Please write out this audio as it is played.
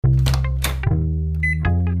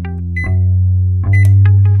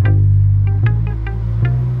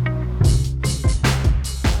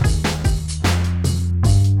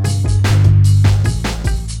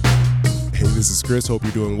Chris. Hope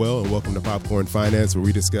you're doing well, and welcome to Popcorn Finance, where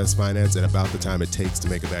we discuss finance at about the time it takes to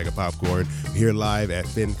make a bag of popcorn. We're here live at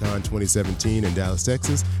FinCon 2017 in Dallas,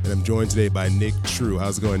 Texas, and I'm joined today by Nick True.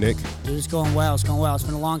 How's it going, Nick? Dude, it's going well. It's going well. It's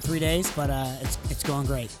been a long 3 days, but it's going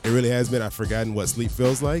great. It really has been. I've forgotten what sleep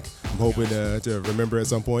feels like. I'm hoping to remember at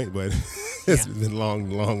some point, but it's been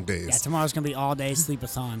long days. Yeah, tomorrow's going to be all day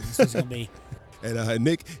sleep-a-thon. This is going to be... And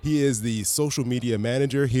Nick, he is the social media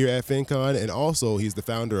manager here at FinCon, and also he's the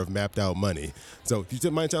founder of Mapped Out Money. So if you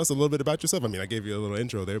mind tell us a little bit about yourself? I mean, I gave you a little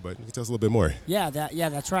intro there, but you can tell us a little bit more. Yeah,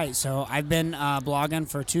 that's right. So I've been blogging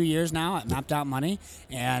for 2 years now at Mapped Out Money.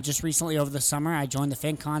 And just recently over the summer, I joined the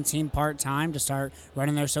FinCon team part-time to start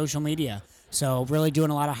running their social media. So really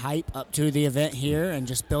doing a lot of hype up to the event here and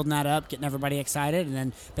just building that up, getting everybody excited, and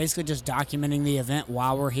then basically just documenting the event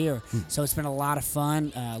while we're here. So it's been a lot of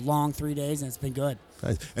fun, long 3 days, and it's been good.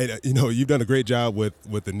 Nice. And, you've done a great job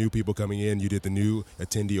with the new people coming in. You did the new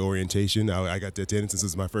attendee orientation. I got to attend since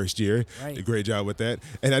this is my first year. Right. Did a great job with that.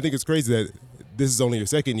 And I think it's crazy that this is only your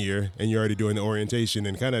second year and you're already doing the orientation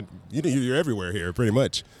and kind of, you're everywhere here pretty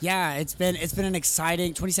much. Yeah, it's been an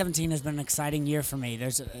exciting, 2017 has been an exciting year for me.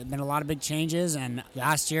 There's been a lot of big changes, and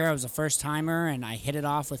last year I was a first timer and I hit it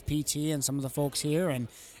off with PT and some of the folks here, and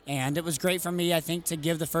it was great for me, I think, to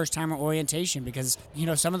give the first-timer orientation because,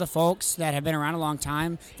 some of the folks that have been around a long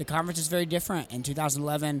time, the conference is very different in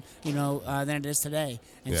 2011, than it is today.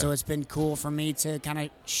 And so it's been cool for me to kind of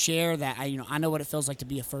share that. I know what it feels like to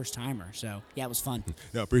be a first-timer. So, yeah, it was fun.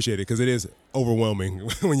 No, appreciate it because it is overwhelming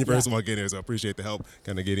when you first walk in here. So I appreciate the help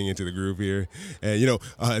kind of getting into the groove here. And,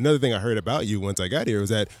 another thing I heard about you once I got here was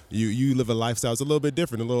that you live a lifestyle that's a little bit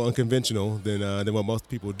different, a little unconventional than what most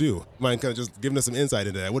people do. Mind kind of just giving us some insight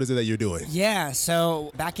into that? What is it that you're doing? Yeah,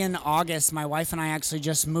 so back in August, my wife and I actually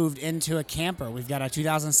just moved into a camper. We've got a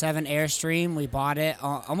 2007 Airstream. We bought it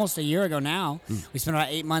almost a year ago now. We spent about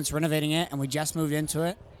 8 months renovating it, and we just moved into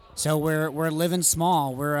it. So we're living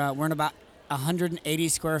small. We're in about 180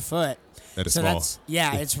 square foot. That is small.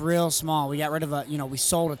 It's real small. We got rid of we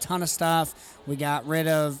sold a ton of stuff. We got rid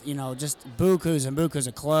of, just bukus and bukus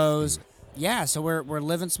of clothes. Yeah, so we're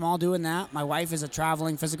living small doing that. My wife is a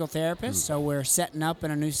traveling physical therapist, so we're setting up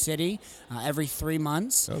in a new city every 3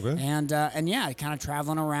 months. Okay. And kind of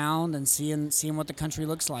traveling around and seeing what the country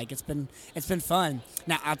looks like. It's been fun.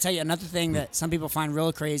 Now, I'll tell you another thing that some people find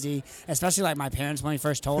real crazy, especially like my parents when we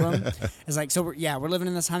first told them, is like, so we're living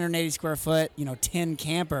in this 180 square foot, tin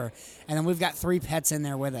camper, and then we've got 3 pets in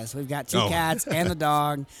there with us. We've got 2 cats and the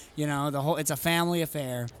dog. It's a family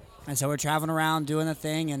affair. And so we're traveling around doing the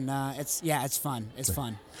thing, and it's fun. It's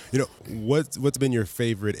fun. What's been your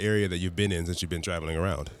favorite area that you've been in since you've been traveling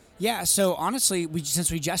around? Yeah, so honestly,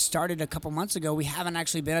 since we just started a couple months ago, we haven't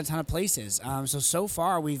actually been a ton of places. So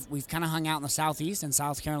far, we've kind of hung out in the Southeast and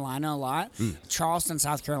South Carolina a lot. Charleston,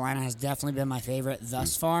 South Carolina has definitely been my favorite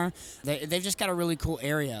thus far. They've just got a really cool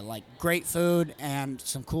area, like great food and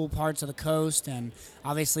some cool parts of the coast, and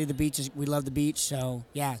obviously the beaches. We love the beach, so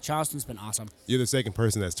yeah, Charleston's been awesome. You're the second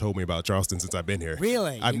person that's told me about Charleston since I've been here.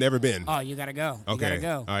 Really? I've never been. Oh, you gotta go. Okay. You gotta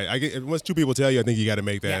go. All right. Once 2 people tell you, I think you got to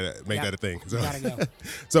make that a thing. So. You gotta go.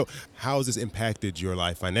 So how has this impacted your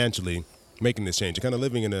life financially, making this change and kind of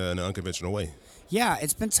living in an unconventional way? Yeah,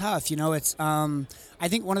 it's been tough. It's I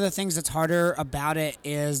think one of the things that's harder about it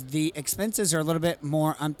is the expenses are a little bit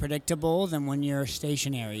more unpredictable than when you're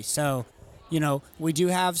stationary. So, we do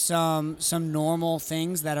have some normal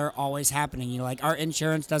things that are always happening. Like our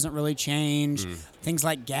insurance doesn't really change. Things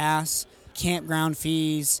like gas, campground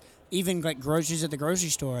fees, even like groceries at the grocery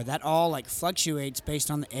store, that all like fluctuates based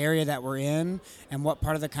on the area that we're in and what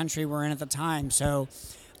part of the country we're in at the time. So,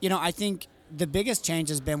 I think the biggest change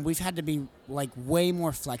has been we've had to be like way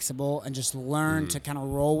more flexible and just learn to kind of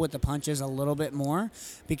roll with the punches a little bit more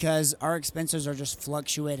because our expenses are just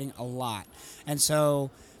fluctuating a lot. And so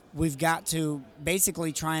we've got to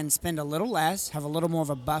basically try and spend a little less, have a little more of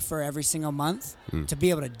a buffer every single month to be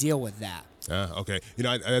able to deal with that. Okay.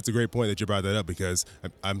 That's a great point that you brought that up because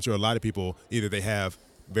I'm sure a lot of people, either they have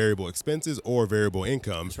variable expenses or variable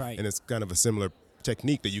income. That's right. And it's kind of a similar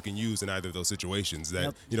technique that you can use in either of those situations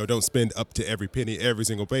that, don't spend up to every penny, every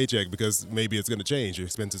single paycheck because maybe it's going to change your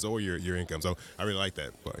expenses or your income. So I really like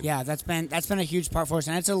that part. Yeah, that's been a huge part for us.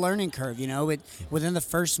 And it's a learning curve, within the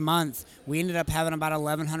first month, we ended up having about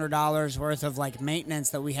 $1,100 worth of like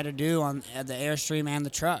maintenance that we had to do on the Airstream and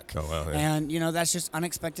the truck. Oh, wow. Yeah. And, that's just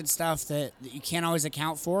unexpected stuff that you can't always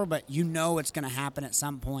account for, but it's going to happen at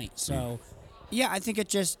some point. So, yeah, I think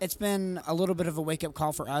it's been a little bit of a wake-up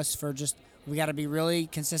call for us for just we got to be really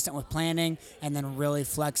consistent with planning and then really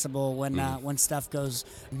flexible when stuff goes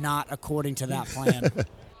not according to that plan.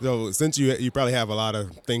 So since you probably have a lot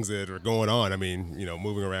of things that are going on, I mean,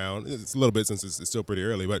 moving around, it's a little bit since it's still pretty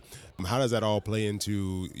early, but how does that all play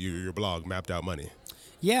into your blog, Mapped Out Money?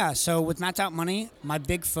 Yeah, so with Mapped Out Money, my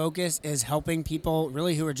big focus is helping people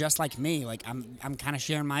really who are just like me. Like I'm kind of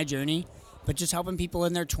sharing my journey, but just helping people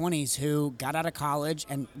in their 20s who got out of college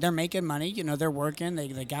and they're making money. They're working,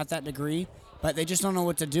 they got that degree, but they just don't know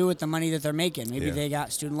what to do with the money that they're making. Maybe they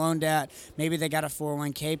got student loan debt, maybe they got a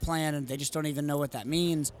 401k plan and they just don't even know what that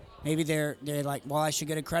means. Maybe they're like, well, I should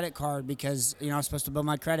get a credit card because, I'm supposed to build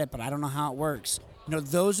my credit, but I don't know how it works.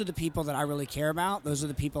 Those are the people that I really care about. Those are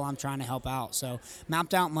the people I'm trying to help out. So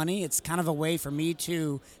Mapped Out Money, it's kind of a way for me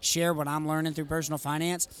to share what I'm learning through personal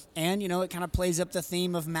finance. And, it kind of plays up the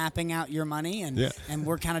theme of mapping out your money. And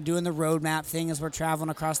we're kind of doing the roadmap thing as we're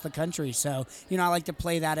traveling across the country. So, I like to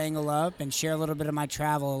play that angle up and share a little bit of my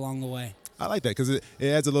travel along the way. I like that because it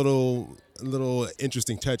adds a little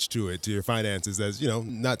interesting touch to your finances as,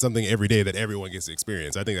 not something every day that everyone gets to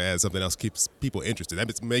experience. I think that adds something else, keeps people interested.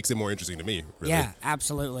 That makes it more interesting to me, really. Yeah,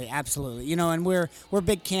 absolutely. And we're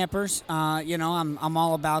big campers. I'm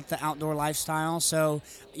all about the outdoor lifestyle. So,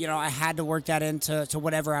 I had to work that into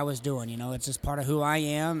whatever I was doing. It's just part of who I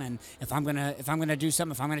am. And if I'm gonna do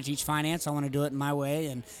something, if I'm gonna teach finance, I want to do it in my way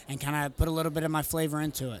and kind of put a little bit of my flavor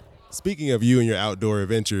into it. Speaking of you and your outdoor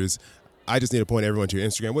adventures, I just need to point everyone to your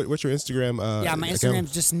Instagram. What's your Instagram? My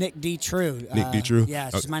Instagram's just Nick D. True. Nick D. True? Yeah,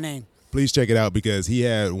 it's just my name. Please check it out because he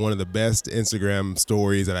had one of the best Instagram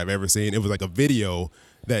stories that I've ever seen. It was like a video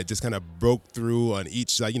that just kind of broke through on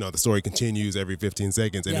each side. The story continues every 15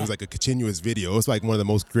 seconds, and it was like a continuous video. It's like one of the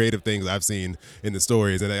most creative things I've seen in the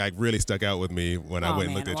stories, and it like really stuck out with me when I went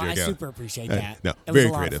and looked at your account. I super appreciate that. No, it very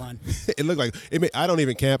was a creative. Lot of fun. It looked like I don't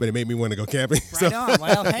even camp, and it made me want to go camping. Right on.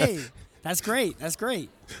 Well, hey, that's great.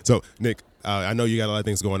 So, Nick, I know you got a lot of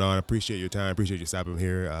things going on. I appreciate your time. Appreciate you stopping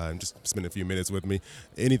here and just spending a few minutes with me.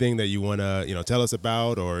 Anything that you want to, tell us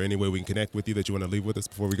about, or any way we can connect with you that you want to leave with us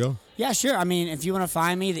before we go? Yeah, sure. I mean, if you want to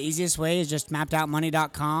find me, the easiest way is just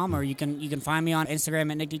mappedoutmoney.com, or you can find me on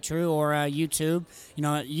Instagram at Nick D. True or YouTube.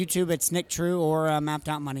 At YouTube it's Nick True or Mapped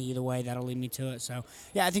Out Money. Either way, that'll lead me to it. So,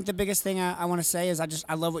 yeah, I think the biggest thing I want to say is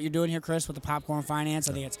I love what you're doing here, Chris, with the Popcorn Finance.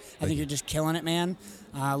 I think you're just killing it, man.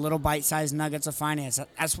 Little bite-sized nuggets of finance.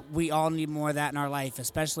 We all need more of that in our life,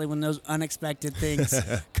 especially when those unexpected things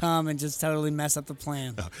come and just totally mess up the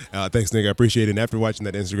plan. Thanks, Nick. I appreciate it. And after watching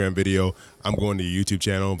that Instagram video, I'm going to your YouTube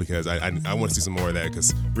channel because I want to see some more of that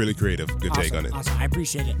because really creative. Good take on it. Awesome. I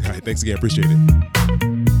appreciate it. All right. Thanks again. Appreciate it.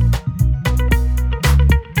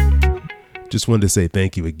 Just wanted to say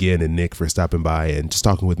thank you again to Nick for stopping by and just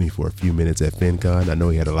talking with me for a few minutes at FinCon. I know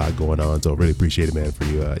he had a lot going on, so I really appreciate it, man, for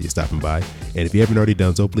you stopping by. And if you haven't already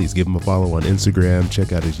done so, please give him a follow on Instagram.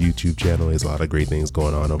 Check out his YouTube channel. There's a lot of great things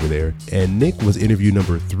going on over there. And Nick was interview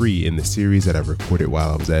number 3 in the series that I recorded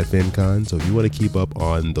while I was at FinCon. So if you want to keep up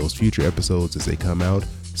on those future episodes as they come out,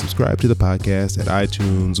 subscribe to the podcast at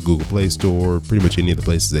iTunes, Google Play Store, pretty much any of the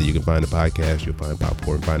places that you can find a podcast. You'll find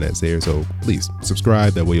Popcorn Finance there. So please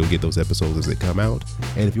subscribe. That way you'll get those episodes as they come out.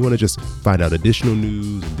 And if you want to just find out additional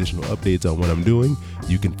news, additional updates on what I'm doing,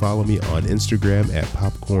 you can follow me on Instagram at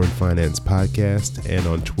Popcorn Finance Podcast and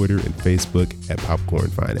on Twitter and Facebook at Popcorn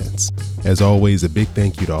Finance. As always, a big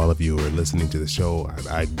thank you to all of you who are listening to the show.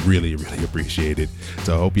 I really, really appreciate it.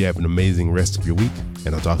 So I hope you have an amazing rest of your week,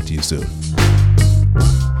 and I'll talk to you soon.